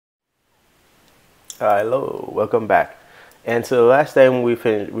Hello, welcome back. And so last time we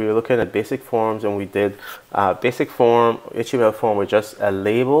were looking at basic forms, and we did basic form, HTML form with just a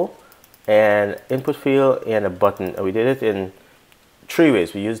label, and input field, and a button. And we did it in three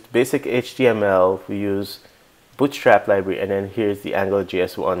ways. We used basic HTML, we used Bootstrap library, and then here's the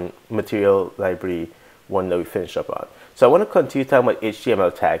AngularJS one material library one that we finished up on. So I want to continue talking about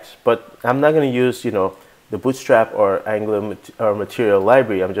HTML tags, but I'm not going to use, the Bootstrap or Angular or material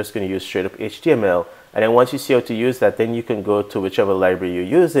library. I'm just going to use straight up HTML. And then once you see how to use that, then you can go to whichever library you're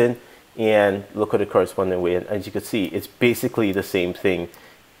using and look at the corresponding way. And as you can see, it's basically the same thing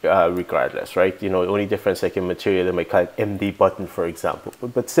regardless, right? The only difference, like in material, they might call it MD button, for example.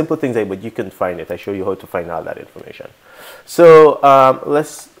 But simple things like, but you can find it. I show you how to find all that information. So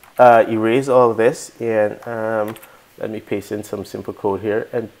let's erase all of this, and let me paste in some simple code here.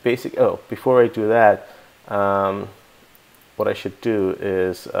 And before I do that, what I should do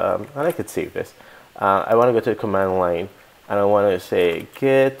is, and I could save this. I want to go to the command line, and I want to say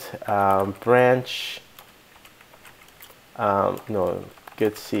git branch,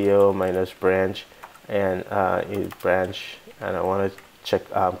 git co minus branch, and branch, and I want to check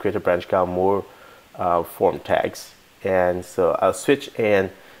create a branch called more form tags. And so I'll switch, and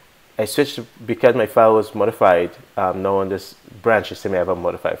I switched because my file was modified. Now on this branch, it's saying I have a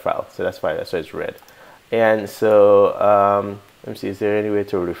modified file, so that's why it's red. And so let me see, is there any way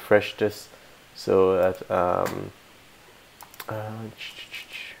to refresh this so that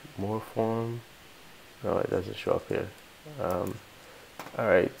more form? No, it doesn't show up here. All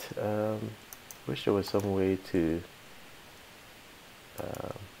right, wish there was some way to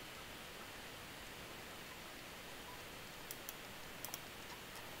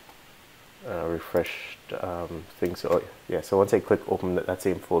refresh things. So yeah, so once I click open that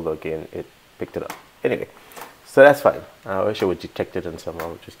same folder again, it picked it up. Anyway, so that's fine. I wish I would detect it and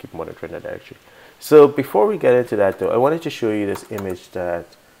somehow just keep monitoring that directory. So before we get into that though, I wanted to show you this image that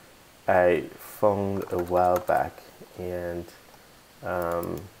I found a while back, and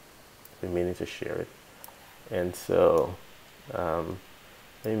I've been meaning to share it. And so let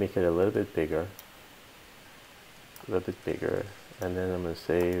me make it a little bit bigger, and then I'm going to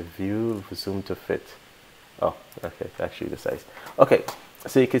say view zoom to fit. Oh, okay, it's actually the size. Okay,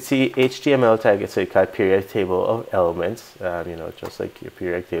 so you can see HTML tag, it's a periodic table of elements, just like your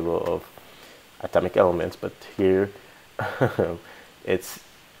periodic table of atomic elements, but here it's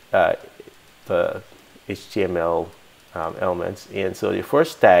the HTML elements. And so your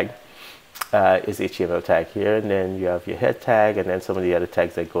first tag is HTML tag here, and then you have your head tag, and then some of the other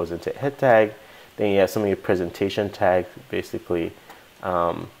tags that goes into head tag. Then you have some of your presentation tags, basically.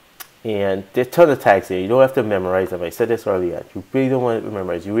 And there are a ton of tags here. You don't have to memorize them. I said this earlier. You really don't want to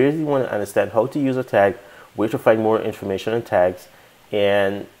memorize. You really want to understand how to use a tag, where to find more information on tags.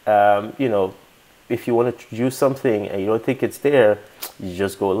 And, if you want to use something and you don't think it's there, you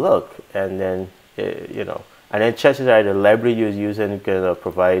just go look. And then, and then chances are the library you're using can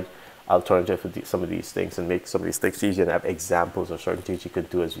provide alternative for some of these things and make some of these things easier, and have examples of certain things you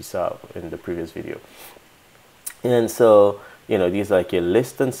could do, as we saw in the previous video. And so, these are like your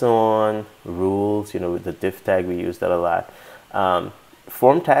list and so on, rules, with the div tag, we use that a lot.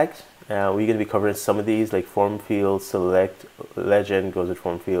 Form tags, we're going to be covering some of these, like form field, select, legend goes with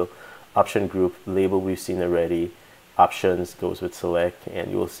form field, option group, label we've seen already, options goes with select,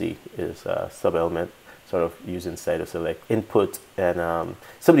 and you will see is sub element sort of used inside of select, input, and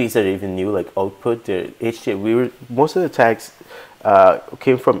some of these are even new, like output. HTML, most of the tags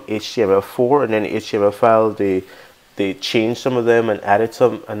came from HTML4, and then HTML file they changed some of them and added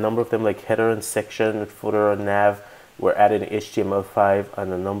a number of them, like header and section, footer and nav were added in HTML5,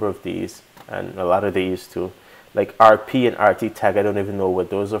 and a number of these, and a lot of these too, like RP and RT tag. I don't even know what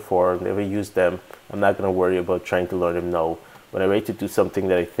those are for. I've never used them. I'm not going to worry about trying to learn them now. When I'm ready to do something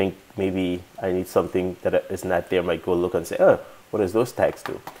that I think maybe I need something that is not there, I might go look and say, oh, what does those tags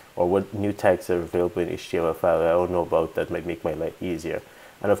do? Or what new tags are available in HTML file I don't know about that might make my life easier.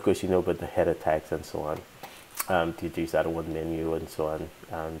 And of course, you know about the header tags and so on. These are the one menu and so on.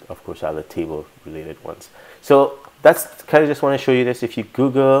 And of course, all the table related ones. So that's kind of just want to show you this. If you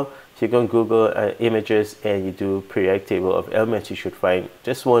go on Google images and you do periodic table of elements, you should find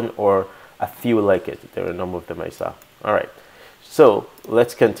this one or a few like it. There are a number of them I saw. All right. So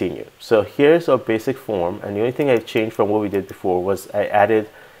let's continue. So here's our basic form, and the only thing I've changed from what we did before was I added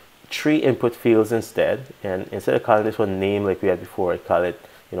 3 input fields instead, and instead of calling this one name like we had before, I call it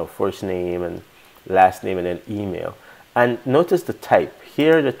first name and last name and then email. And notice the type.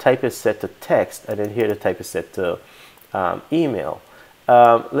 Here the type is set to text, and then here the type is set to email.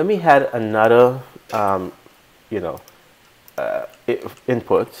 Let me add another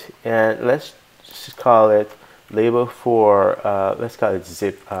input, and let's call it label for, let's call it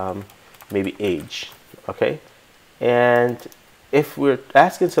zip, maybe age, okay? And if we're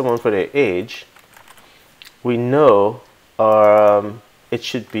asking someone for their age, we know it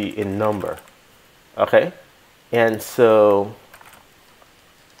should be in number, okay? And so,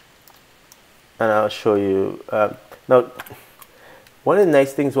 and I'll show you, now, one of the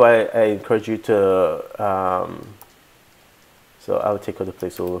nice things why I encourage you to, so I'll take out the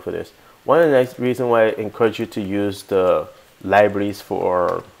placeholder for this. One of the nice reasons why I encourage you to use the libraries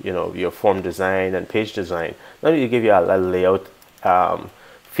for, you know, your form design and page design, not only to give you a layout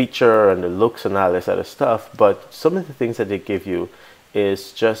feature and the looks and all this other stuff, but some of the things that they give you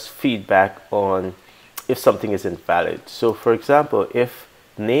is just feedback on if something is invalid. So for example, if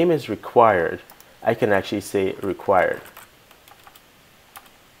name is required, I can actually say required.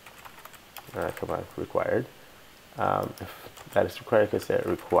 Come on, required. If that is required, I can say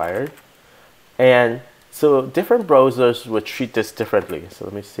required. And so different browsers would treat this differently. So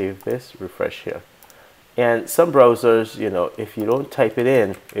let me save this, refresh here. And some browsers, you know, if you don't type it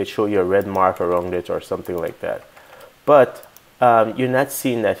in, it show you a red mark around it or something like that. But you're not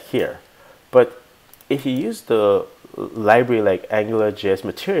seeing that here. But if you use the library like AngularJS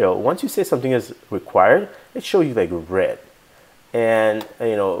material, once you say something is required, it shows you like red. And,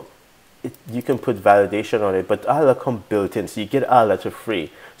 you know, you can put validation on it, but all that come built in, so you get all that for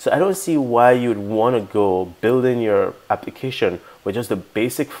free. So I don't see why you'd want to go building your application with just the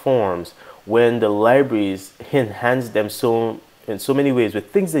basic forms when the libraries enhance them in so many ways with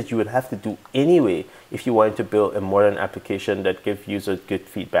things that you would have to do anyway if you wanted to build a modern application that gives users good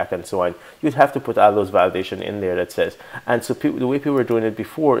feedback and so on. You'd have to put all those validation in there that says, and so the way people were doing it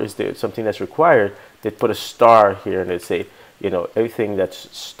before is there's something that's required, they'd put a star here and they'd say, you know, everything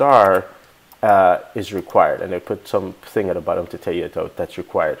that's star is required, and they put something at the bottom to tell you that's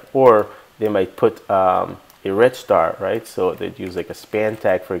required. Or they might put a red star, right? So they'd use like a span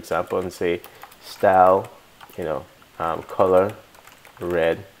tag, for example, and say style, you know, color,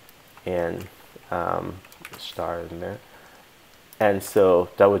 red, and star in there. And so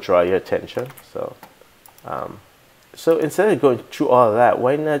that would draw your attention. So, so instead of going through all of that,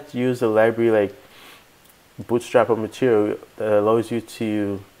 why not use a library like Bootstrap or material that allows you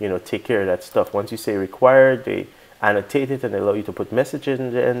to, you know, take care of that stuff. Once you say required, they annotate it and they allow you to put messages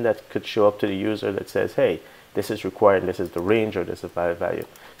in that could show up to the user that says, hey, this is required, and this is the range, or this is valid value.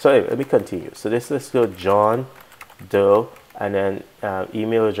 So anyway, let me continue. So let's go John Doe, and then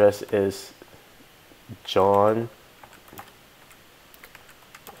email address is John,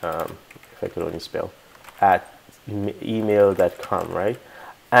 if I could only spell, at email.com, right?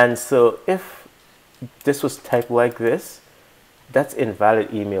 And so if this was typed like this, that's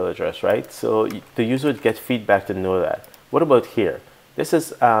invalid email address, right? So the user would get feedback to know that. What about here? This is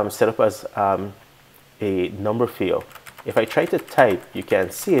set up as a number field. If I try to type, you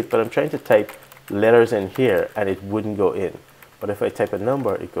can't see it, but I'm trying to type letters in here and it wouldn't go in. But if I type a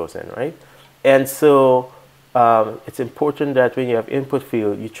number, it goes in, right? And so it's important that when you have input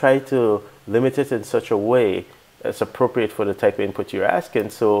field, you try to limit it in such a way that's appropriate for the type of input you're asking,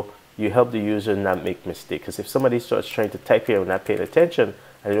 so you help the user not make mistakes. Because if somebody starts trying to type here and not paying attention,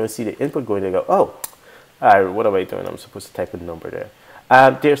 and they don't see the input going, they go, oh, what am I doing? I'm supposed to type a number there.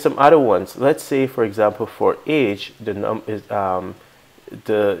 There's some other ones. Let's say, for example, for age, there's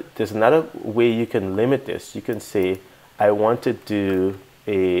another way you can limit this. You can say, I want to do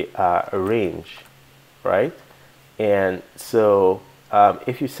a range, right? And so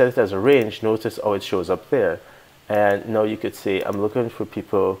if you set it as a range, notice how it shows up there. And now you could say, I'm looking for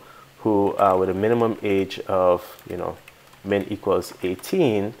people who with a minimum age of, you know, min equals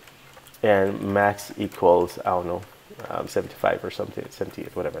 18 and max equals, I don't know, 75 or something,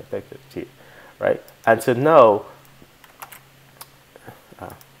 78, whatever, right? And so now,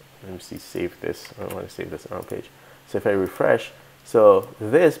 let me see, save this. I don't want to save this on our page. So if I refresh, so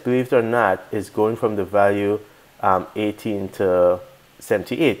this, believe it or not, is going from the value 18 to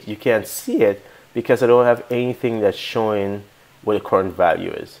 78. You can't see it because I don't have anything that's showing what the current value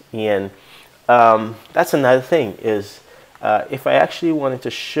is. And that's another thing is if I actually wanted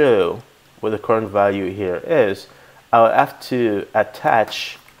to show what the current value here is, I would have to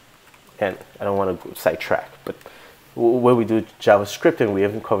attach, and I don't want to go sidetrack, but when we do JavaScript, and we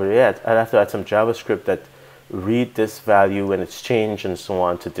haven't covered it yet, I'd have to add some JavaScript that read this value when it's changed and so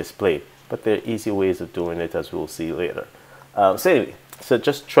on to display. But there are easy ways of doing it, as we'll see later. So anyway, so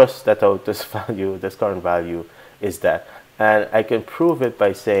just trust that this value, this current value is that. And I can prove it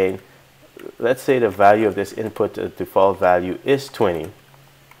by saying, let's say the value of this input default value is 20.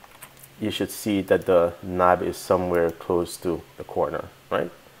 You should see that the knob is somewhere close to the corner, right?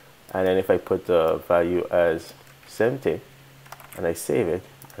 And then if I put the value as 70 and I save it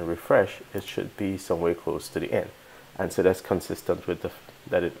and refresh, it should be somewhere close to the end. And so that's consistent with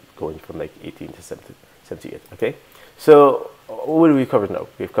that it going from like 18 to 78. Okay, so what do we cover now?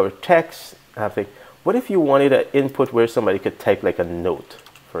 We've covered text. I think, what if you wanted an input where somebody could type like a note,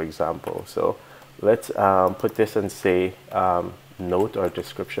 for example? So let's put this and say note or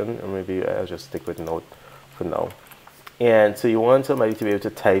description, or maybe I'll just stick with note for now. And so you want somebody to be able to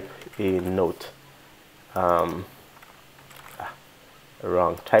type a note.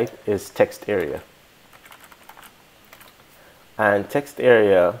 Wrong. Type is text area. And text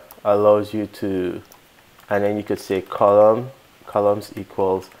area allows you to, and then you could say columns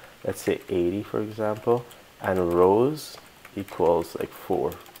equals, let's say 80, for example, and rows equals like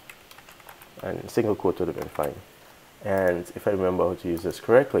 4. And single quote would have been fine. And if I remember how to use this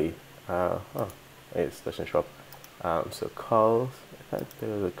correctly, it doesn't show up. So columns, I thought there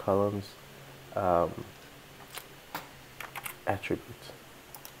was a columns attribute.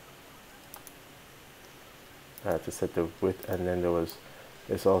 To set the width, and then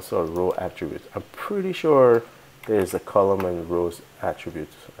there's also a row attribute. I'm pretty sure there's a column and rows attribute.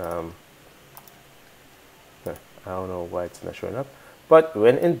 I don't know why it's not showing up, but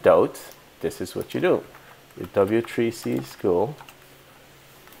when in doubt, this is what you do. You W3Cs go,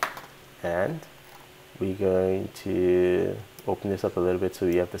 and we're going to open this up a little bit so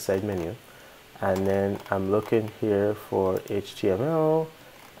we have the side menu, and then I'm looking here for HTML,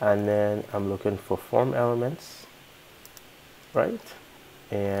 and then I'm looking for form elements, right?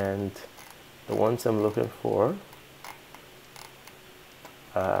 And the ones I'm looking for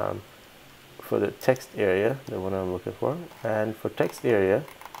the text area, the one I'm looking for, and for text area,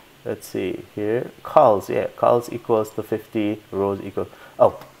 let's see here, calls, yeah, calls equals the 50, rows equal,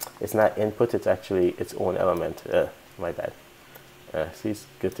 oh, it's not input, it's actually its own element. My bad. See, it's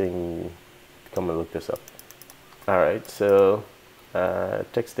getting, come and look this up. All right, so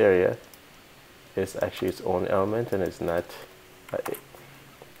text area is actually its own element, and it's not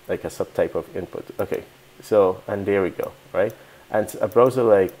like a subtype of input. Okay, so, and there we go, right? And a browser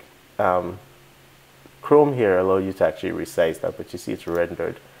like Chrome here allows you to actually resize that, but you see it's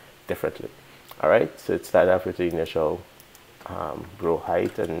rendered differently. All right, so it started off with the initial row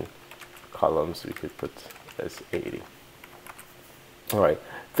height, and columns we could put as 80. All right,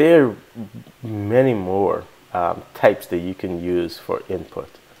 there are many more types that you can use for input.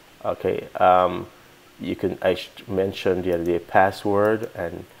 Okay, you can, I mentioned the other day, password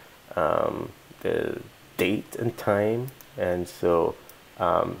and the date and time, and so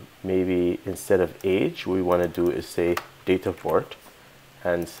maybe instead of age, what we want to do is say date of birth,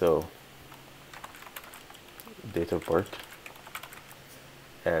 and so date of birth,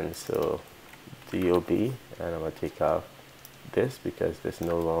 and so DOB, and I'm going to take off this because this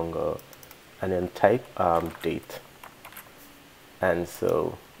no longer, and then type date, and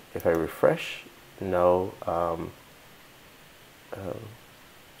so if I refresh now,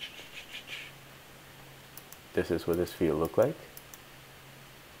 this is what this field look like,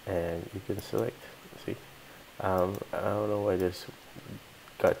 and you can select. See, I don't know why this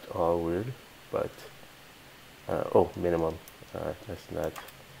got all weird, but oh, minimum, that's not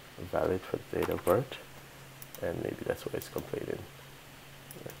valid for date of birth, and maybe that's why it's complaining.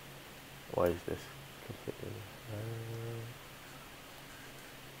 Why is this complaining?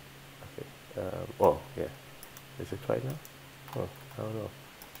 Okay, oh yeah, is it right now? Oh, I don't know.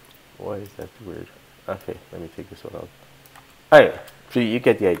 Why is that weird? Okay, let me take this one out. Alright, so you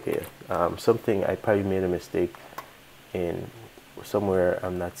get the idea. Something I probably made a mistake in somewhere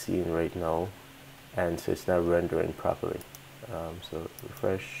I'm not seeing right now, and so it's not rendering properly. So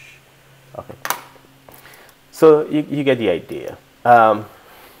refresh. Okay, so you get the idea.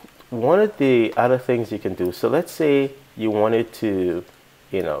 One of the other things you can do, so let's say you wanted to,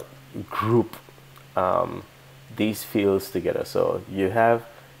 you know, group these fields together. So you have,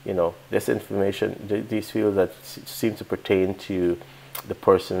 you know, this information, these fields that seem to pertain to the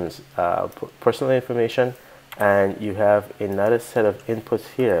person's personal information, and you have another set of inputs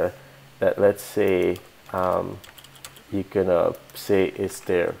here that, let's say, you're gonna say it's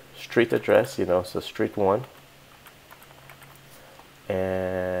their street address, you know, so street 1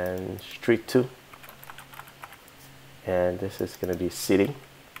 and street 2, and this is gonna be city,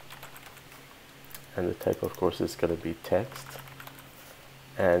 and the type of course is gonna be text,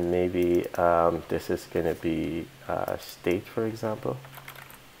 and maybe this is gonna be state, for example,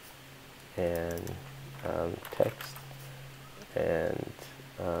 and text, and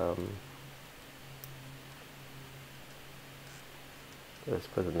let's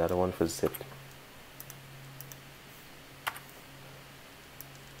put another one for zip.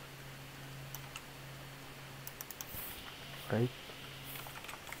 right?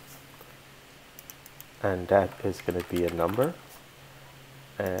 And that is going to be a number,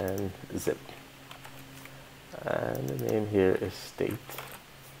 and zip. And the name here is state.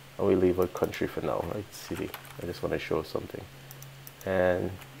 And we leave out country for now, right? City. I just want to show something. And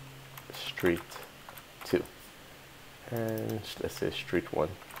street 2. And let's say street 1.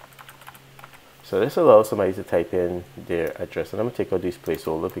 So this allows somebody to type in their address. And I'm going to take out these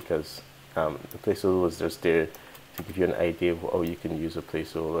placeholder because the placeholder was just there to give you an idea of how you can use a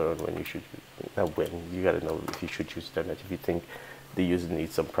placeholder and when you should, not when, you got to know if you should use it or not, if you think the user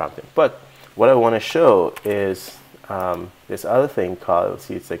needs some prompting. But what I want to show is this other thing called,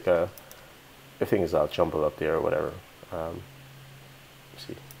 see, it's like a, everything is all jumbled up there or whatever. Let's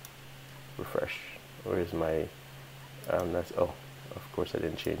see, refresh. Where's my, that's, oh, of course I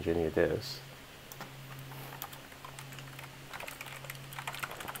didn't change any of this.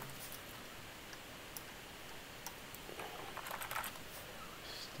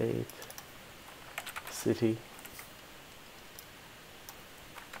 State, city,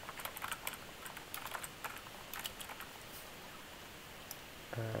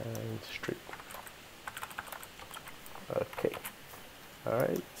 and street. Okay, all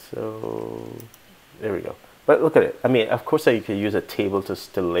right, so there we go. But look at it. I mean, of course you could use a table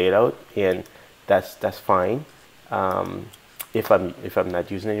to lay it out, and that's fine. If I'm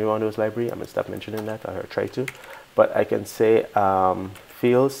not using any one of those library, I'm gonna stop mentioning that, or try to. But I can say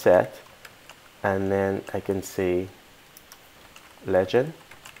field set, and then I can say legend,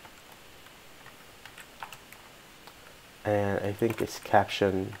 and I think it's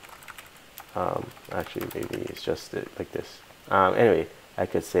caption. Actually, maybe it's just like this. Anyway, I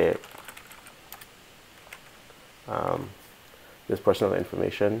could say this personal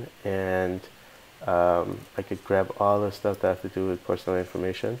information, and I could grab all the stuff that have to do with personal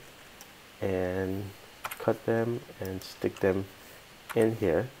information and cut them and stick them in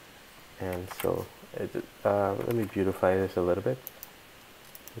here. And so let me beautify this a little bit.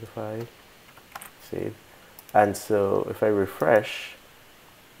 Beautify, save. And so if I refresh,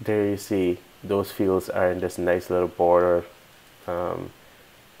 there you see those fields are in this nice little border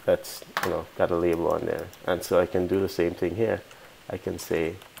that's, you know, got a label on there. And so I can do the same thing here. I can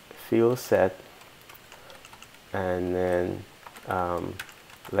say field set, and then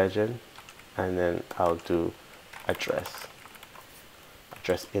legend, and then I'll do address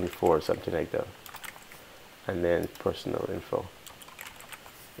info or something like that, and then personal info,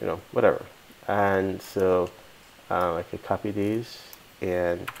 you know, whatever. And so I could copy these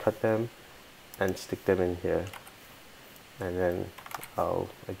and cut them and stick them in here, and then I'll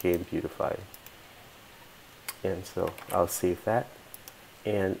again beautify, and so I'll save that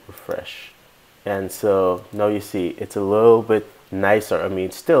and refresh. And so now you see it's a little bit nicer. I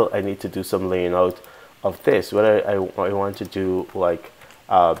mean, still I need to do some laying out of this, whether I want to do like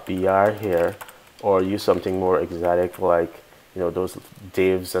BR here, or use something more exotic like, you know, those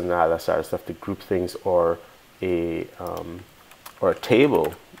divs and all that sort of stuff to group things, or a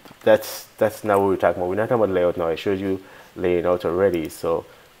table. That's not what we're talking about. We're not talking about layout now. I showed you laying out already, so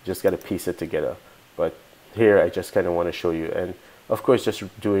just got to piece it together. But here I just kind of want to show you, and of course just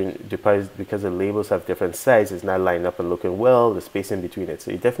doing because the labels have different sizes, it's not lined up and looking well, the space in between it.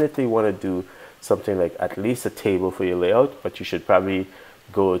 So you definitely want to do something like at least a table for your layout, but you should probably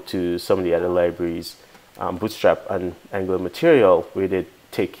go to some of the other libraries, Bootstrap and Angular Material, where they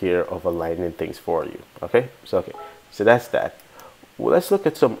take care of aligning things for you. Okay, so that's that. Well, let's look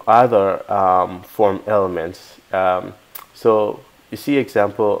at some other form elements. So you see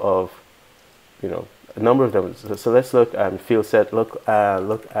example of, you know, a number of them. So let's look at field set. Look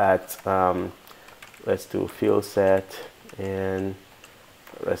at let's do field set, and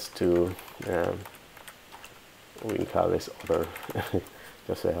let's do we can call this other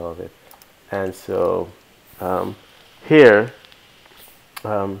just the hell of it. And so here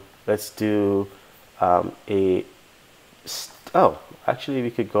let's do actually we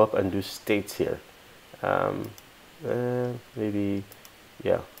could go up and do states here. Maybe,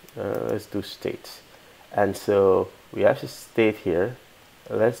 yeah, let's do states. And so we have a state here.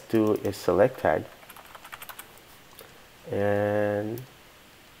 Let's do a select tag, and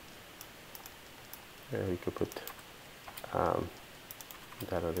we could put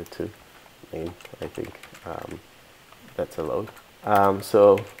that other two name. I think that's allowed.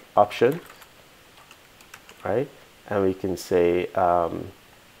 So option, right? And we can say,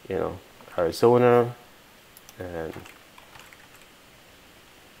 you know, Arizona, and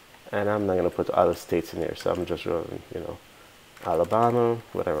I'm not going to put other states in here, so I'm just running, you know, Alabama,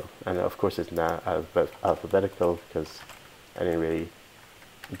 whatever. And of course it's not alphabetical because I didn't really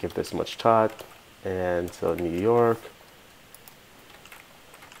give this much thought. And so New York,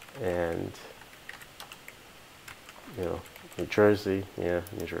 and you know, New Jersey, yeah,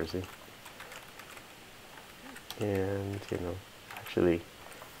 New Jersey. And you know, actually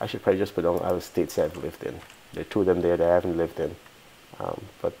I should probably just put on other states I've lived in. There are two of them there that I haven't lived in,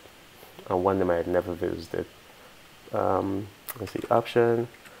 but one of them I had never visited. Let's see, option,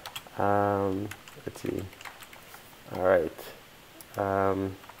 let's see, all right,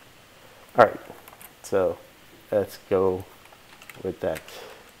 so let's go with that.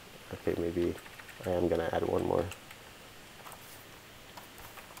 Okay, maybe I am gonna add one more.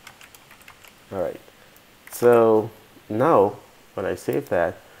 All right, so now when I save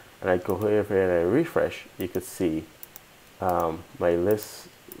that and I go over here and I refresh, you could see my list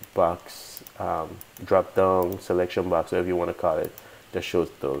box, drop down selection box, whatever you want to call it, that shows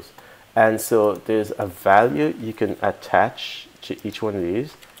those. And so there's a value you can attach to each one of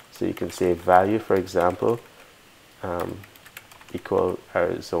these. So you can say value, for example, equal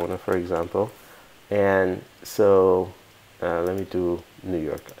Arizona, for example. And so let me do New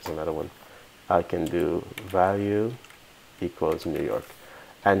York as another one. I can do value equals New York.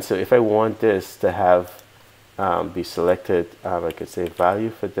 And so if I want this to have be selected, I could say value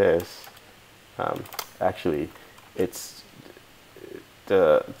for this. Actually, it's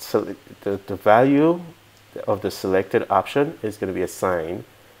the value of the selected option is going to be assigned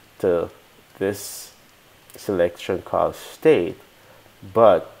to this selection called state.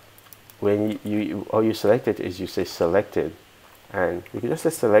 But when all you select it is you say selected, and you can just say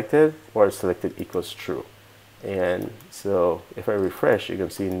selected or selected equals true. And so if I refresh, you can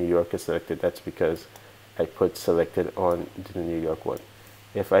see New York is selected. That's because I put selected on the New York one.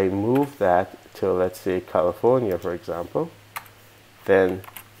 If I move that to, let's say, California, for example, then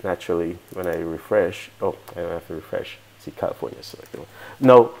naturally when I refresh, oh, I don't have to refresh, see California selected.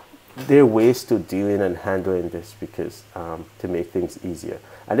 No, there are ways to dealing and handling this because to make things easier.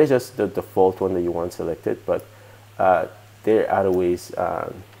 And there's just the default one that you want selected, but there are other ways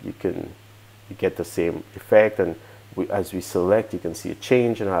you get the same effect, and as we select, you can see a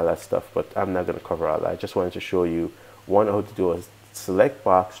change and all that stuff, but I'm not going to cover all that. I just wanted to show you, one, how to do a select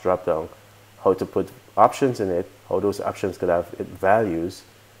box drop down, how to put options in it, how those options could have values,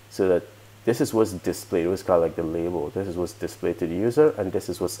 so that this is what's displayed. It was called like the label. This is what's displayed to the user, and this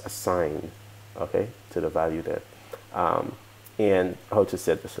is what's assigned, okay, to the value there. And how to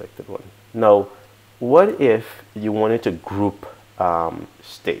set the selected one. Now, what if you wanted to group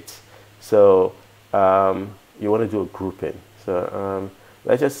states? So you want to do a grouping. So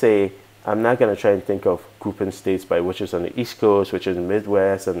let's just say I'm not going to try and think of grouping states by which is on the East Coast, which is in the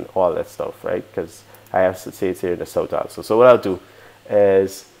Midwest, and all that stuff, right? Because I have states here in the South also. So what I'll do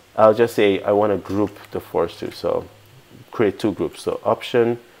is I'll just say I want to group the first two. So create two groups. So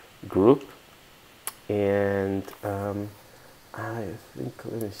option group, and I think,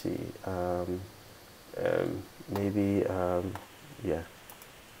 let me see, maybe yeah.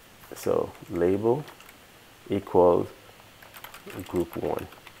 So label equals group 1,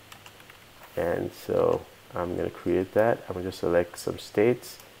 and so I'm going to create that. I'm going to select some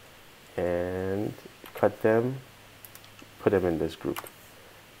states and cut them, put them in this group.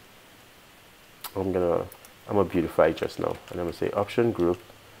 I'm gonna beautify just now, and I'm gonna say option group,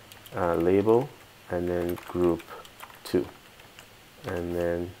 label, and then group 2, and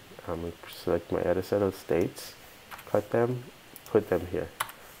then I'm gonna select my other set of states, cut them, put them here.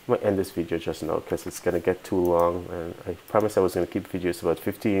 I'm gonna end this video just now because it's gonna get too long, and I promised I was gonna keep videos about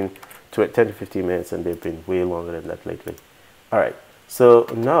 10 to 15 minutes, and they've been way longer than that lately. All right, so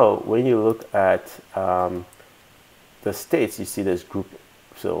now when you look at the states, you see this group.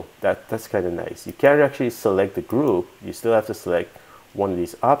 So that's kind of nice. You can't actually select the group. You still have to select one of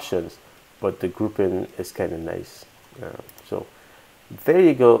these options, but the grouping is kind of nice. So there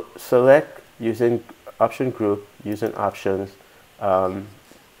you go. Select using option group, using options.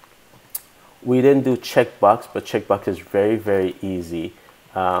 We didn't do checkbox, but checkbox is very, very easy.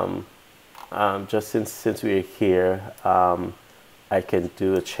 Just since we're here, I can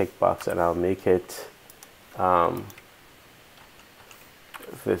do a checkbox, and I'll make it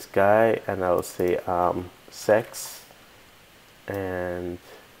this guy, and I'll say sex, and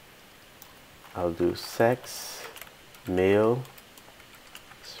I'll do sex, male,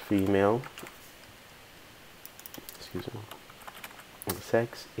 female, excuse me,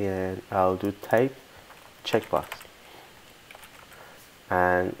 sex, and I'll do type, checkbox.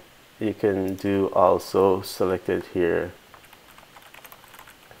 And you can do also selected here,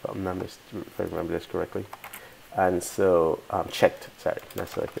 if I remember this correctly. And so checked, sorry, not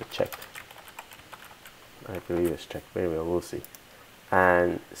selected, checked. I believe it's checked, maybe we'll see.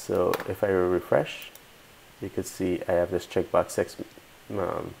 And so if I refresh, you can see I have this checkbox sex,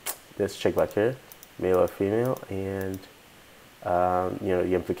 this checkbox here, male or female, and you know,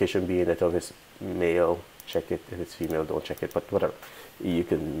 the implication being that if it's male, check it; if it's female, don't check it. But whatever, you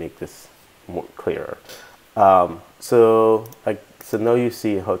can make this more clearer. So now you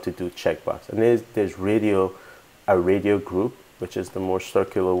see how to do checkbox, and there's a radio group, which is the more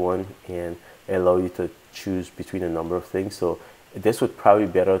circular one, and it allows you to choose between a number of things. So this would probably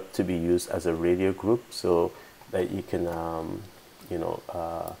be better to be used as a radio group, so that you can you know,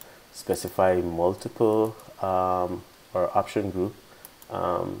 specify multiple or option group.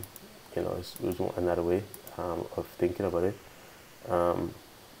 You know, is another way of thinking about it.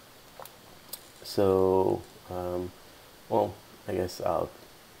 Well, I guess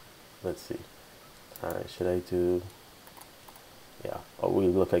let's see. Should I do? Yeah, we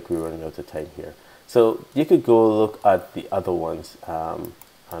look like we're running out of time here. So you could go look at the other ones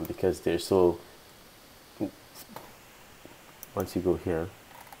because they're so. Once you go here,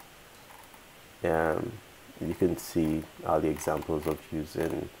 you can see all the examples of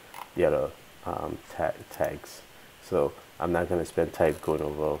using the other tags. So I'm not going to spend time going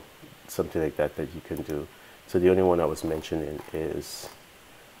over something like that you can do. So the only one I was mentioning is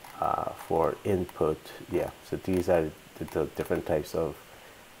for input. Yeah, so these are the different types of,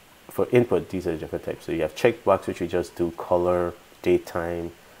 for input, these are the different types. So you have checkbox, which we just do, color, date,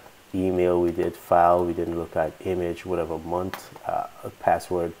 time, email we did, file we didn't look at, image, whatever, month,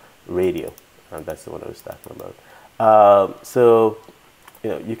 password, radio, and that's the one I was talking about. So you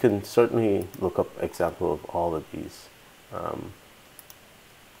know, you can certainly look up example of all of these. You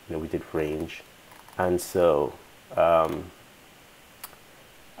know, we did range, and so all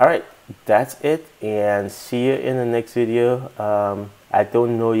right, that's it, and see you in the next video. I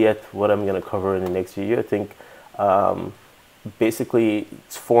don't know yet what I'm going to cover in the next video. I think basically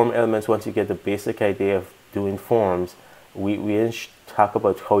it's form elements. Once you get the basic idea of doing forms, we didn't talk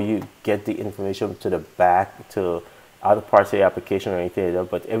about how you get the information to the back, to other parts of the application or anything like that,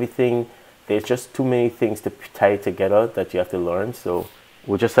 but everything, there's just too many things to tie together that you have to learn. So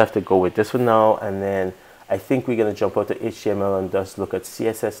we'll just have to go with this one now, and then I think we're going to jump out to HTML and just look at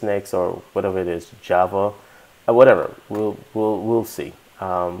CSS next, or whatever it is, Java, whatever. We'll see.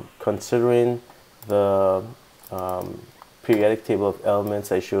 Considering the periodic table of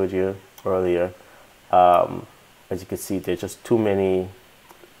elements I showed you earlier, as you can see, there's just too many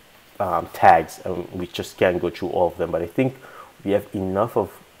tags, and we just can't go through all of them. But I think we have enough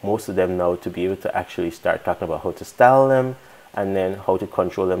of most of them now to be able to actually start talking about how to style them, and then how to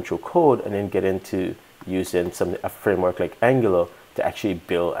control them through code, and then get into using a framework like Angular to actually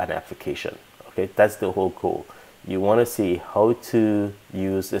build an application. Okay, that's the whole goal. You want to see how to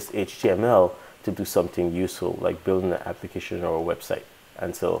use this HTML to do something useful, like building an application or a website.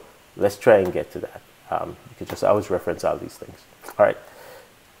 And so let's try and get to that. You can just always reference all these things. All right,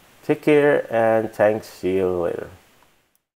 take care, and thanks. See you later.